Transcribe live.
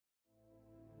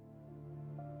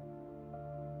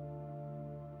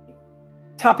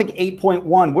Topic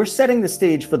 8.1, we're setting the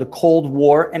stage for the Cold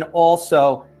War and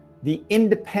also the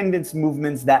independence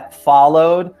movements that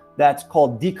followed. That's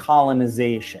called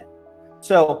decolonization.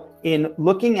 So in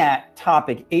looking at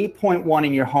topic 8.1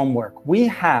 in your homework, we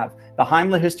have the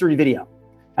Heimler history video.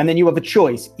 And then you have a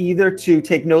choice, either to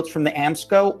take notes from the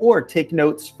AMSCO or take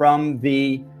notes from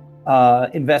the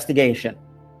investigation.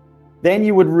 Then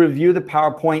you would review the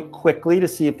PowerPoint quickly to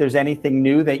see if there's anything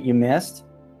new that you missed.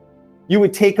 You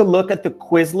would take a look at the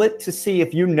Quizlet to see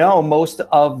if you know most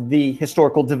of the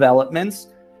historical developments.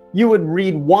 You would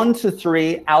read 1 to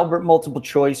 3 Albert multiple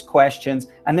choice questions,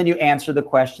 and then you answer the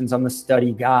questions on the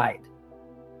study guide.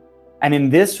 And in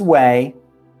this way,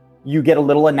 you get a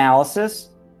little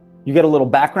analysis, you get a little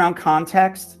background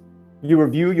context, you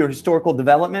review your historical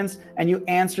developments, and you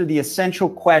answer the essential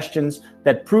questions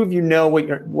that prove you know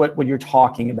what you're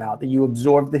talking about, that you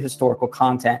absorb the historical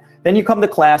content. Then you come to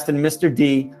class and Mr.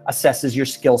 D assesses your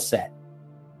skill set,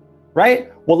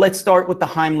 right? Well, let's start with the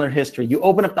Heimler history. You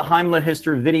open up the Heimler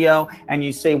history video and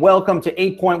you say, welcome to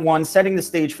 8.1, setting the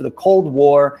stage for the Cold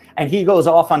War. And he goes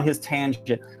off on his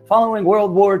tangent. Following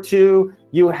World War II,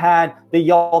 you had the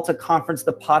Yalta Conference,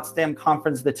 the Potsdam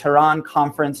Conference, the Tehran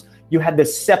Conference. You had the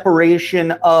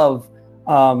separation of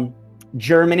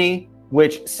Germany,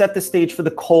 which set the stage for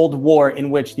the Cold War, in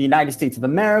which the United States of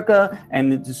America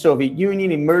and the Soviet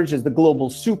Union emerged as the global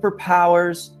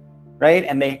superpowers, right?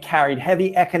 And they carried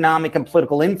heavy economic and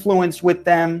political influence with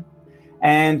them.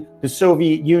 And the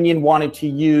Soviet Union wanted to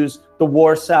use the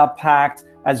Warsaw Pact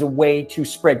as a way to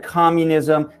spread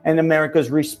communism, and America's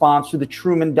response to the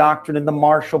Truman Doctrine and the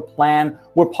Marshall Plan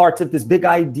were parts of this big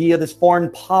idea, this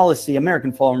foreign policy,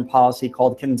 American foreign policy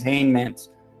called containment,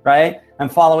 right?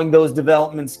 And following those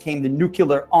developments came the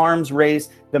nuclear arms race,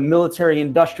 the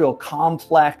military-industrial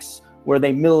complex, where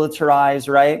they militarized,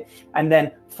 right? And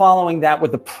then following that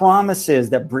with the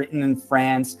promises that Britain and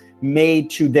France made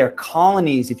to their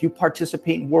colonies. If you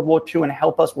participate in World War II and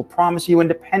help us, we'll promise you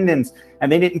independence.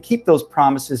 And they didn't keep those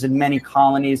promises in many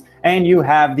colonies. And you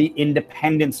have the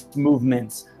independence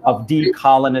movements of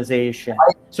decolonization.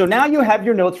 So now you have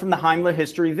your notes from the Heimler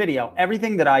history video,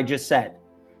 everything that I just said.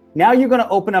 Now you're going to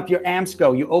open up your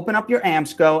AMSCO. You open up your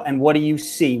AMSCO, and what do you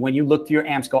see when you look through your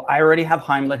AMSCO? I already have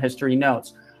Heimler history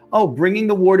notes. Oh, bringing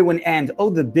the war to an end.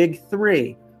 Oh, the big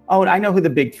three. Oh, I know who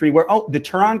the big three were. Oh, the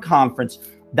Tehran Conference.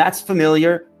 That's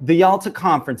familiar. The Yalta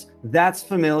Conference, that's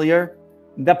familiar.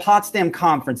 The Potsdam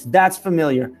Conference, that's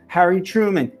familiar. Harry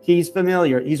Truman, he's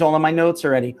familiar. He's all in my notes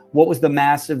already. What was the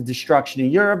massive destruction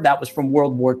in Europe? That was from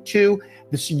World War II.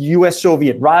 This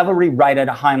US-Soviet rivalry right out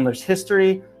of Heimler's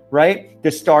history, right?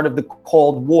 The start of the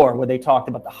Cold War, where they talked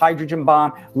about the hydrogen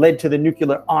bomb, led to the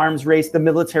nuclear arms race, the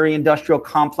military-industrial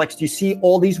complex. You see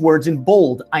all these words in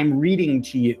bold. I'm reading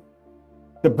to you.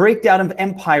 The breakdown of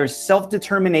empires,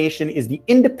 self-determination is the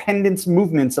independence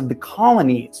movements of the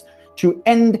colonies to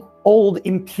end old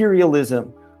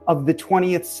imperialism of the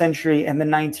 20th century and the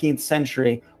 19th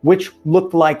century, which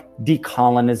looked like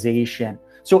decolonization.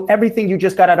 So everything you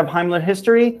just got out of Heimler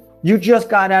history, you just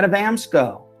got out of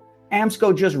AMSCO.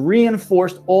 AMSCO just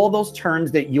reinforced all those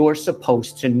terms that you're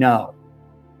supposed to know.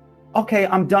 Okay,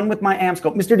 I'm done with my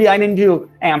AMSCO. Mr. D, I didn't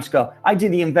do AMSCO. I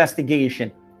did the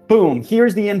investigation. Boom,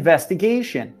 here's the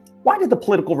investigation. Why did the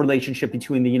political relationship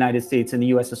between the United States and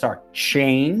the USSR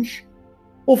change?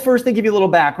 Well, first they give you a little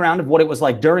background of what it was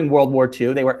like during World War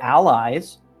II. They were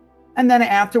allies. And then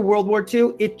after World War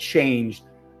II, it changed.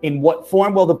 In what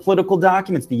form? Well, the political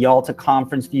documents, the Yalta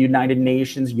Conference, the United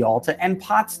Nations, Yalta, and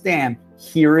Potsdam.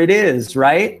 Here it is,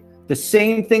 right? The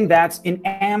same thing that's in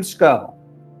AMSCO.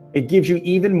 It gives you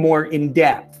even more in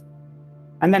depth.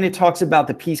 And then it talks about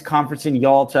the peace conference in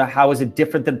Yalta. How is it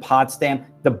different than Potsdam?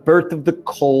 The birth of the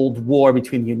Cold War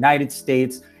between the United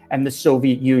States and the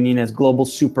Soviet Union as global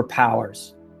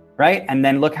superpowers, right? And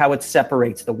then look how it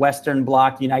separates the Western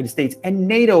Bloc, the United States, and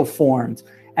NATO formed,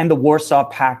 and the Warsaw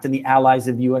Pact and the allies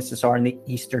of the USSR and the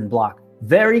Eastern Bloc.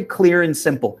 Very clear and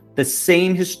simple. The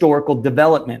same historical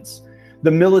developments. The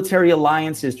military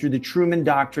alliances through the Truman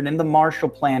Doctrine and the Marshall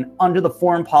Plan under the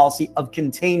foreign policy of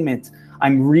containment.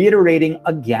 I'm reiterating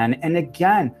again and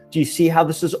again. Do you see how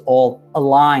this is all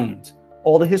aligned?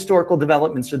 All the historical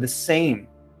developments are the same,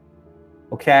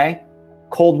 okay?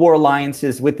 Cold War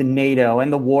alliances with the NATO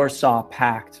and the Warsaw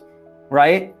Pact,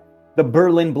 right? The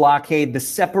Berlin blockade, the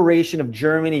separation of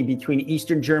Germany between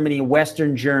Eastern Germany and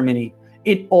Western Germany.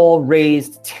 It all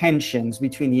raised tensions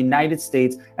between the United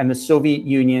States and the Soviet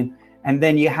Union. And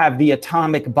then you have the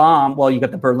atomic bomb. Well, you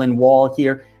got the Berlin Wall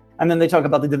here. And then they talk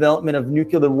about the development of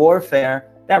nuclear warfare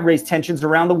that raised tensions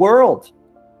around the world.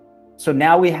 So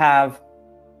now we have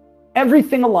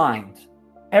everything aligned.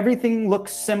 Everything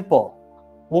looks simple.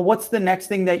 Well, what's the next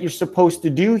thing that you're supposed to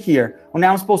do here? Well,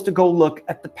 now I'm supposed to go look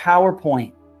at the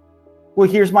PowerPoint. Well,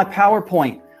 here's my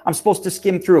PowerPoint. I'm supposed to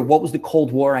skim through it. What was the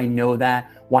Cold War? I know that.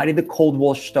 Why did the Cold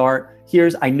War start?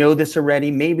 I know this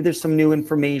already. Maybe there's some new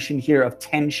information here of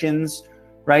tensions,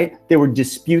 right? There were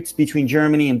disputes between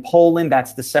Germany and Poland.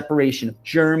 That's the separation of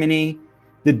Germany.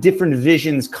 The different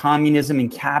visions, communism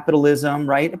and capitalism,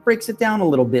 right? It breaks it down a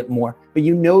little bit more, but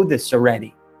you know this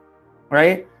already,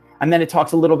 right? And then it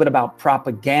talks a little bit about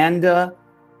propaganda.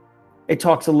 It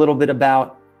talks a little bit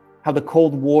about how the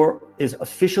Cold War is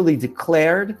officially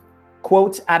declared.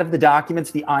 Quotes out of the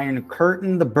documents: the Iron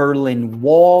Curtain, the Berlin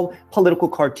Wall, political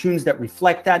cartoons that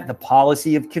reflect that, the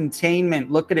policy of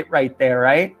containment. Look at it right there,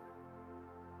 right?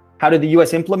 How did the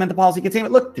US implement the policy of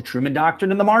containment? Look, the Truman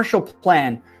Doctrine and the Marshall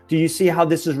Plan. Do you see how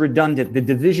this is redundant? The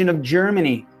division of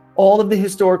Germany. All of the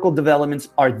historical developments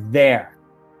are there.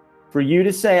 For you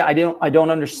to say, I don't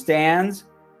understand,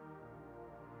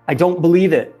 I don't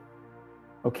believe it.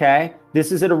 Okay?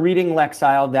 This is at a reading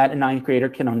lexile that a ninth grader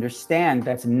can understand.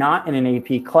 That's not in an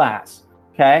AP class.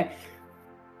 Okay?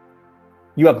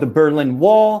 You have the Berlin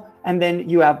Wall, and then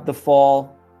you have the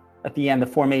fall at the end, the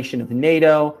formation of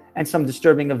NATO, and some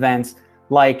disturbing events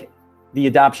like the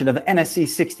adoption of NSC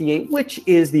 68, which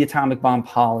is the atomic bomb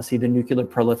policy, the nuclear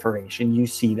proliferation. You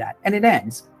see that. And it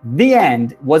ends. The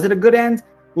end. Was it a good end?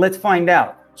 Let's find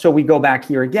out. So we go back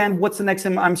here again. What's the next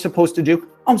thing I'm supposed to do?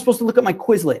 I'm supposed to look at my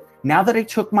Quizlet. Now that I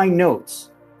took my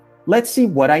notes, let's see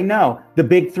what I know. The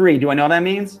big three. Do I know what that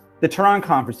means? The Tehran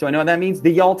Conference. Do I know what that means?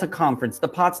 The Yalta Conference, the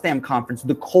Potsdam Conference,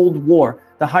 the Cold War,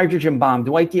 the hydrogen bomb,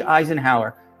 Dwight D.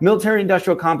 Eisenhower,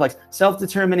 military-industrial complex,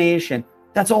 self-determination.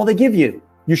 That's all they give you.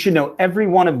 You should know every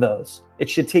one of those. It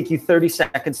should take you 30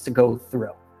 seconds to go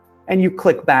through. And you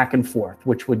click back and forth,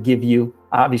 which would give you,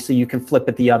 obviously you can flip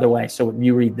it the other way. So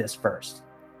you read this first.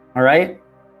 All right.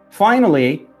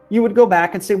 Finally, you would go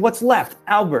back and say, what's left?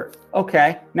 Albert.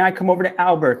 Okay. Now I come over to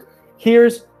Albert.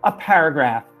 Here's a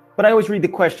paragraph, but I always read the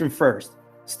question first.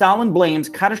 Stalin blames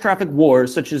catastrophic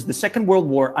wars such as the Second World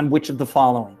War on which of the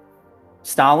following?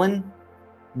 Stalin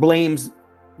blames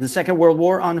the Second World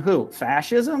War on who?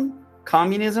 Fascism?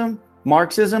 Communism,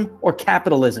 Marxism, or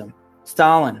capitalism?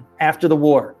 Stalin, after the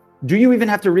war. Do you even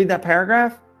have to read that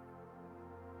paragraph?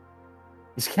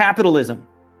 It's capitalism.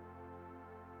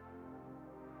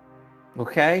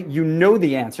 Okay, you know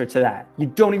the answer to that. You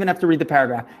don't even have to read the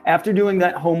paragraph. After doing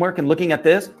that homework and looking at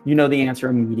this, you know the answer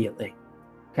immediately.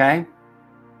 Okay?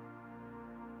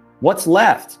 What's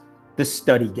left? The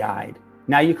study guide.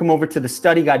 Now you come over to the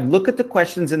study guide. Look at the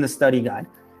questions in the study guide.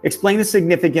 Explain the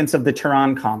significance of the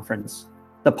Tehran Conference,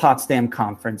 the Potsdam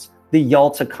Conference, the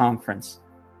Yalta Conference,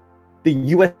 the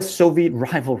US-Soviet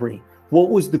rivalry.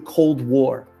 What was the Cold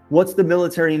War? What's the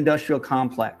military-industrial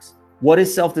complex? What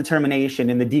is self-determination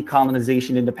in the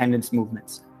decolonization independence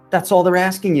movements? That's all they're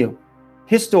asking you.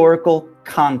 Historical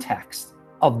context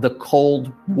of the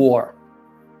Cold War.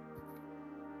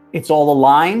 It's all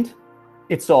aligned.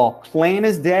 It's all plain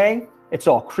as day. It's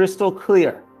all crystal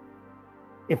clear.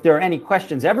 If there are any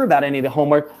questions ever about any of the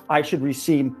homework, I should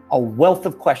receive a wealth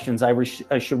of questions.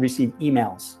 I should receive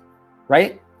emails,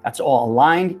 right? That's all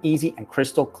aligned, easy, and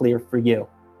crystal clear for you.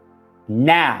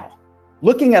 Now,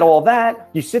 looking at all that,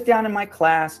 you sit down in my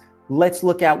class. Let's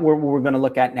look at where we're going to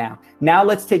look at now. Now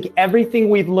let's take everything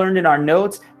we've learned in our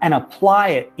notes and apply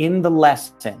it in the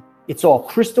lesson. It's all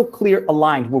crystal clear,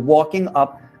 aligned. We're walking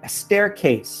up a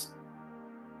staircase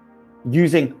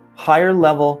using higher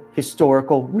level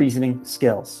historical reasoning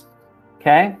skills.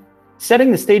 Okay?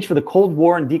 Setting the stage for the Cold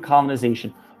War and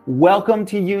decolonization. Welcome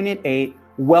to Unit 8.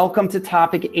 Welcome to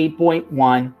topic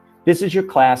 8.1. This is your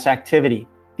class activity,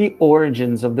 the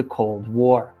origins of the Cold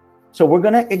War. So we're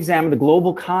going to examine the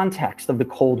global context of the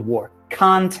Cold War.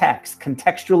 Context,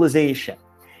 contextualization,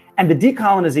 and the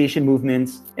decolonization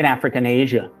movements in Africa and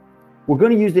Asia. We're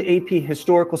going to use the AP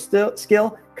historical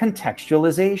skill,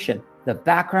 contextualization, the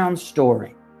background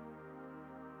story.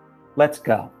 Let's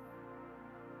go.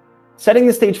 Setting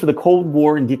the stage for the Cold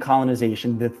War and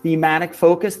decolonization, the thematic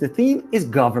focus, the theme is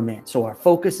government. So our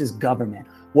focus is government.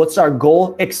 What's our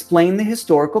goal? Explain the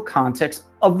historical context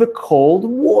of the Cold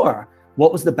War.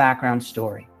 What was the background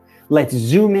story? Let's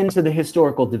zoom into the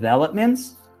historical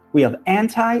developments. We have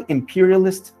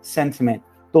anti-imperialist sentiment.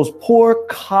 Those poor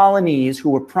colonies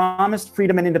who were promised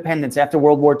freedom and independence after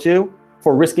World War II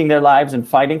for risking their lives and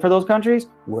fighting for those countries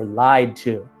were lied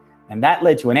to. And that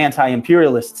led to an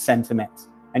anti-imperialist sentiment.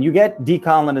 And you get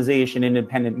decolonization,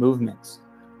 independent movements.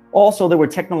 Also, there were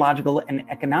technological and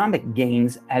economic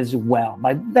gains as well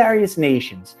by various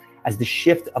nations as the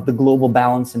shift of the global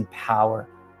balance and power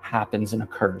happens and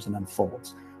occurs and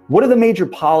unfolds. What are the major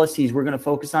policies we're going to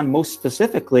focus on? Most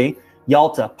specifically,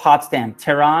 Yalta, Potsdam,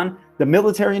 Tehran, the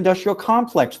military-industrial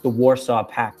complex, the Warsaw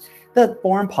Pact, the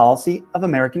foreign policy of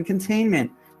American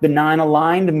containment, the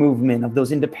non-aligned movement of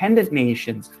those independent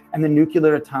nations, and the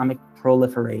nuclear atomic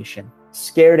proliferation.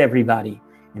 Scared everybody.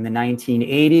 In the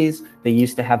 1980s, they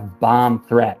used to have bomb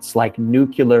threats, like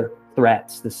nuclear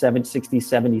threats, the 60s,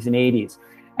 70s, and 80s.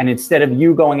 And instead of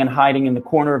you going and hiding in the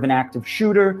corner of an active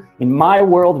shooter, in my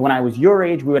world, when I was your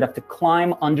age, we would have to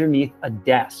climb underneath a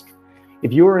desk.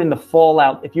 If you were in the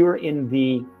fallout, if you were in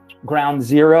the ground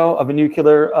zero of a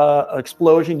nuclear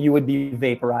explosion, you would be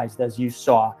vaporized, as you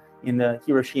saw in the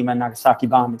Hiroshima and Nagasaki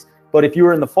bombings. But if you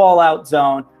were in the fallout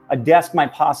zone, a desk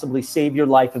might possibly save your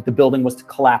life if the building was to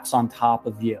collapse on top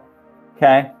of you,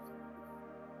 okay?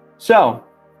 So,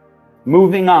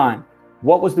 moving on.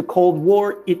 What was the Cold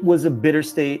War? It was a bitter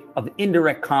state of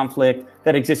indirect conflict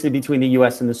that existed between the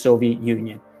US and the Soviet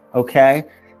Union, okay?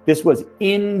 This was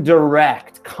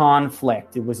indirect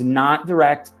conflict. It was not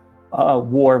direct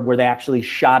war where they actually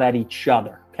shot at each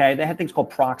other, okay? They had things called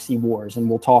proxy wars, and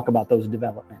we'll talk about those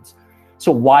developments.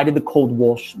 So why did the Cold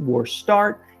War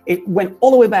start? It went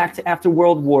all the way back to after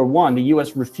World War I. The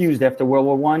US refused after World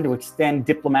War I to extend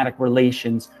diplomatic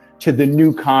relations to the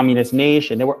new communist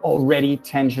nation. There were already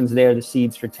tensions there, the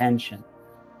seeds for tension.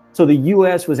 So the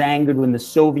US was angered when the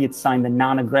Soviets signed the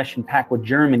non-aggression pact with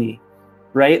Germany,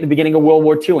 right? At the beginning of World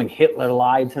War II, and Hitler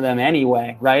lied to them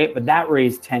anyway, right? But that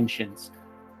raised tensions.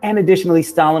 And additionally,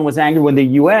 Stalin was angered when the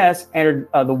US entered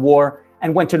the war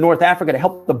and went to North Africa to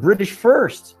help the British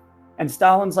first. And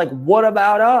Stalin's like, what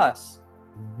about us?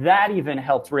 That even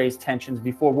helped raise tensions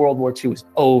before World War II is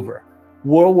over.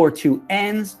 World War II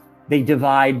ends, they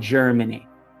divide Germany.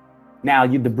 Now,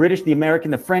 the British, the American,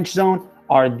 the French zone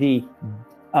are the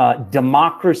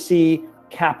democracy,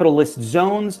 capitalist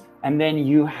zones. And then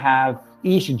you have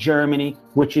East Germany,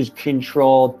 which is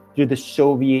controlled through the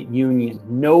Soviet Union.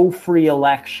 No free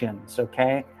elections,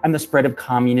 okay? And the spread of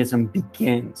communism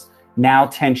begins. Now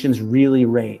tensions really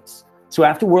raise. So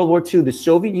after World War II, the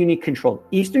Soviet Union controlled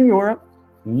Eastern Europe,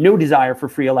 no desire for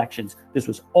free elections. This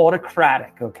was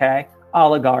autocratic, okay?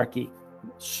 Oligarchy.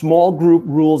 Small group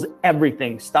rules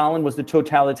everything. Stalin was the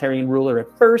totalitarian ruler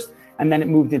at first, and then it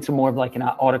moved into more of like an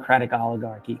autocratic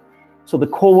oligarchy. So the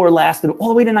Cold War lasted all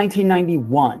the way to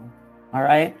 1991, all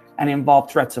right? And it involved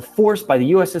threats of force by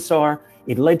the USSR.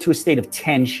 It led to a state of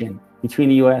tension between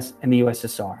the US and the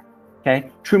USSR, okay?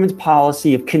 Truman's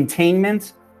policy of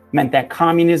containment meant that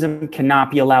communism cannot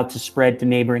be allowed to spread to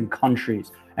neighboring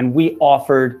countries. And we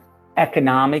offered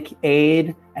economic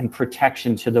aid and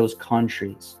protection to those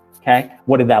countries, okay?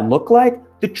 What did that look like?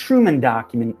 The Truman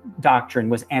Doctrine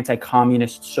was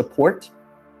anti-communist support,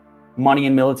 money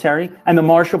and military, and the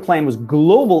Marshall Plan was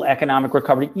global economic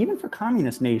recovery, even for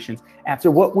communist nations.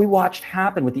 After what we watched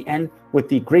happen with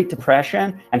the Great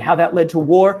Depression and how that led to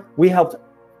war, we helped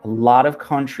a lot of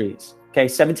countries, okay?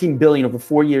 17 billion over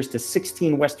 4 years to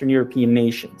 16 Western European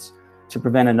nations to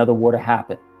prevent another war to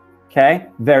happen. Okay,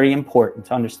 very important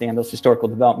to understand those historical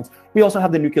developments. We also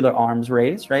have the nuclear arms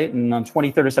race, right? And on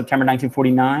 23rd of September,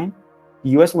 1949,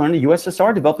 the US learned the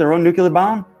USSR developed their own nuclear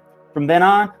bomb. From then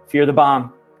on, fear the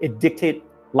bomb. It dictated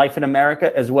life in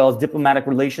America as well as diplomatic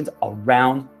relations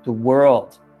around the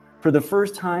world. For the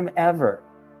first time ever,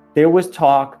 there was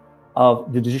talk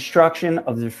of the destruction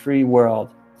of the free world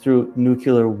through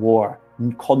nuclear war,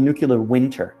 called nuclear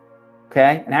winter,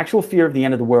 okay? An actual fear of the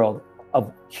end of the world,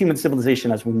 of human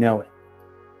civilization as we know it,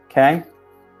 okay?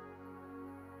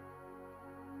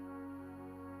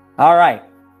 All right,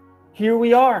 here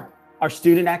we are, our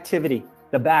student activity,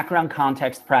 the background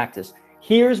context practice.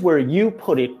 Here's where you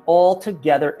put it all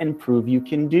together and prove you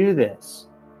can do this.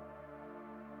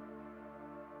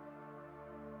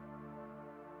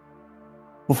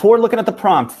 Before looking at the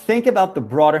prompt, think about the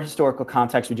broader historical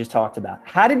context we just talked about.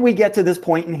 How did we get to this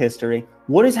point in history?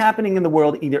 What is happening in the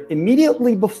world either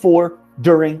immediately before,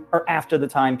 during, or after the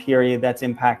time period that's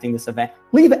impacting this event?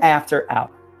 Leave after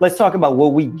out. Let's talk about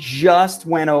what we just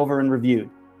went over and reviewed,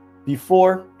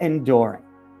 before and during,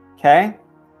 okay?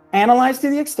 Analyze to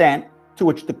the extent to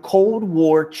which the Cold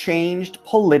War changed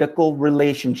political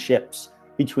relationships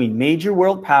between major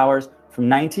world powers from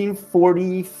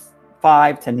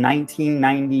 1945 to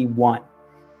 1991.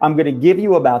 I'm going to give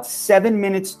you about 7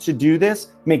 minutes to do this.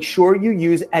 Make sure you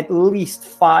use at least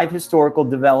 5 historical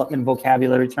development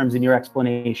vocabulary terms in your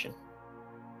explanation.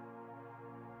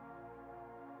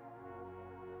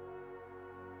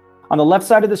 On the left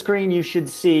side of the screen, you should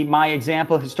see my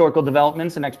example of historical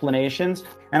developments and explanations.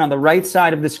 And on the right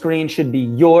side of the screen should be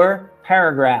your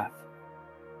paragraph.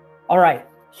 All right.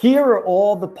 Here are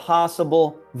all the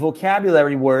possible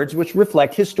vocabulary words which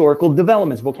reflect historical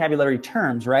developments, vocabulary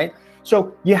terms, right?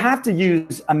 So you have to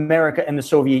use America and the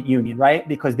Soviet Union, right?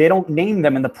 Because they don't name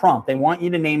them in the prompt. They want you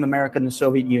to name America and the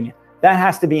Soviet Union. That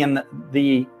has to be in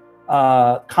the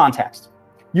context.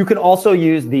 You can also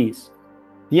use these.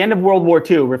 The end of World War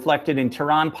II reflected in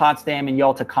Tehran, Potsdam, and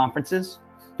Yalta conferences,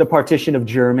 the partition of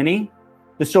Germany,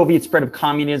 the Soviet spread of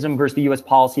communism versus the US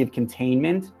policy of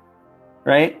containment,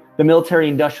 right? The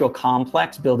military-industrial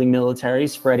complex, building militaries,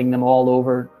 spreading them all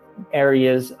over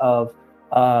areas of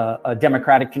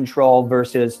democratic control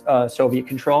versus Soviet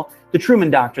control, the Truman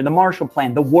Doctrine, the Marshall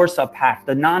Plan, the Warsaw Pact,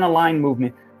 the non-aligned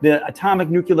movement, the atomic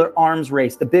nuclear arms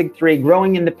race, the big three,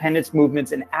 growing independence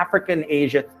movements in Africa and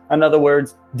Asia, in other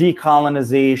words,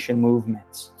 decolonization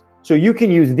movements. So you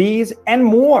can use these and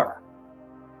more.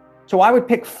 So I would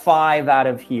pick 5 out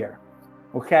of here,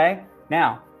 okay?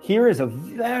 Now, here is a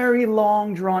very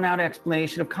long, drawn-out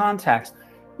explanation of context.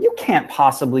 You can't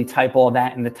possibly type all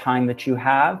that in the time that you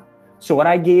have. So what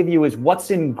I gave you is what's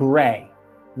in gray.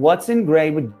 What's in gray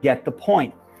would get the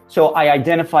point. So I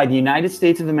identified the United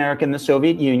States of America and the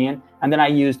Soviet Union, and then I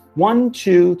used 1,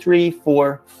 2, 3,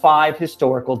 4, 5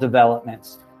 historical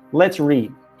developments. Let's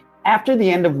read. After the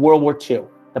end of World War II,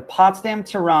 the Potsdam,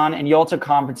 Tehran, and Yalta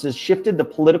conferences shifted the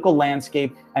political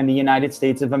landscape and the United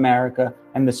States of America,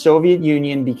 and the Soviet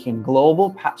Union became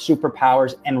global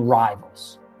superpowers and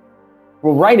rivals.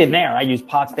 Well, right in there, I used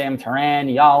Potsdam, Tehran,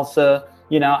 Yalta.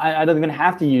 You know, I don't even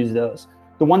have to use those.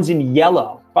 The ones in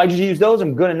yellow, if I just use those,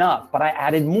 I'm good enough, but I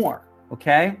added more,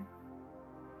 okay?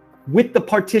 With the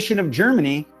partition of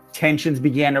Germany, tensions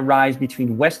began to rise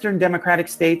between Western democratic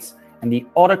states and the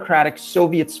autocratic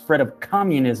Soviet spread of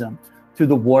communism through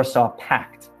the Warsaw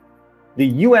Pact. The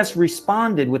US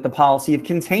responded with the policy of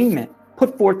containment,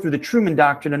 put forth through the Truman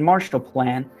Doctrine and Marshall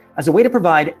Plan as a way to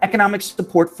provide economic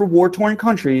support for war-torn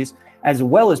countries, as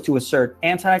well as to assert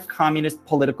anti-communist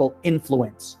political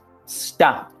influence.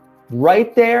 Stop.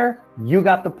 Right there, you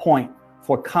got the point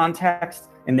for context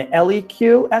in the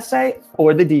LEQ essay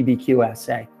or the DBQ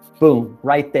essay. Boom,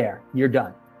 right there, you're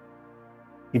done.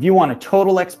 If you want a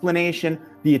total explanation,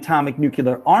 the atomic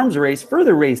nuclear arms race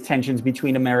further raised tensions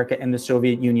between America and the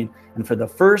Soviet Union. And for the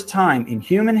first time in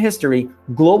human history,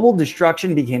 global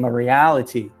destruction became a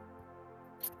reality.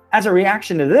 As a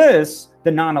reaction to this,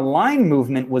 the non-aligned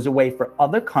movement was a way for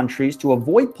other countries to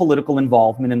avoid political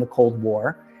involvement in the Cold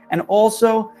War, and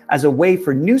also as a way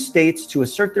for new states to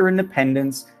assert their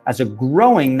independence as a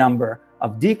growing number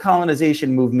of decolonization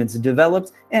movements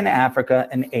developed in Africa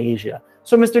and Asia.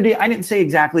 So, Mr. D, I didn't say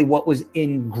exactly what was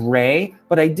in gray,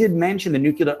 but I did mention the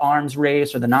nuclear arms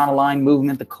race or the non-aligned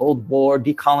movement, the Cold War,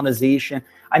 decolonization.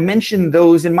 I mentioned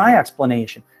those in my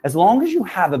explanation. As long as you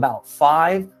have about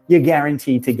 5, you're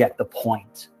guaranteed to get the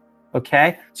point.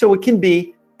 Okay? So it can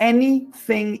be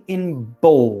anything in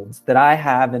bold that I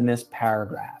have in this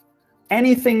paragraph.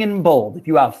 Anything in bold. If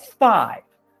you have 5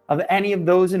 of any of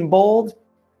those in bold,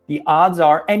 the odds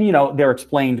are, and you know, they're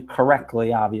explained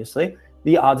correctly, obviously,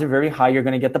 the odds are very high you're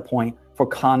going to get the point for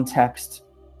context,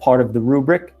 part of the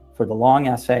rubric for the long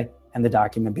essay and the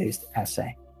document-based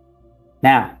essay.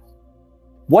 Now,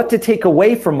 what to take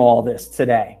away from all this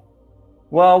today?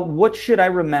 Well, what should I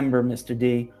remember, Mr.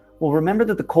 D? Well, remember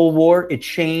that the Cold War, it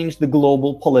changed the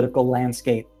global political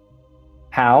landscape.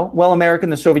 How? Well, America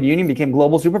and the Soviet Union became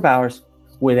global superpowers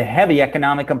with a heavy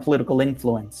economic and political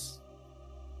influence.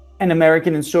 And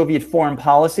American and Soviet foreign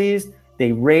policies,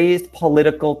 they raised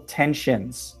political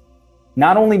tensions,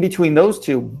 not only between those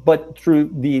two, but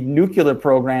through the nuclear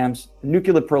programs,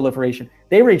 nuclear proliferation,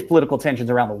 they raised political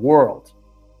tensions around the world.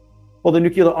 Well, the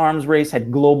nuclear arms race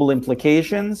had global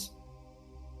implications,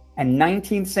 and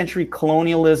 19th century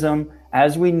colonialism,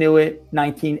 as we knew it,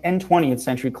 19th and 20th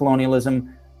century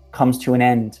colonialism comes to an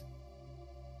end.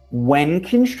 When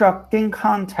constructing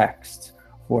context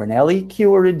for an LEQ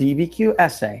or a DBQ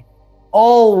essay,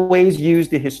 always use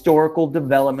the historical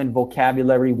development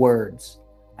vocabulary words,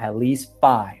 at least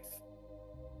 5.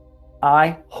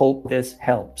 I hope this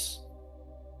helps.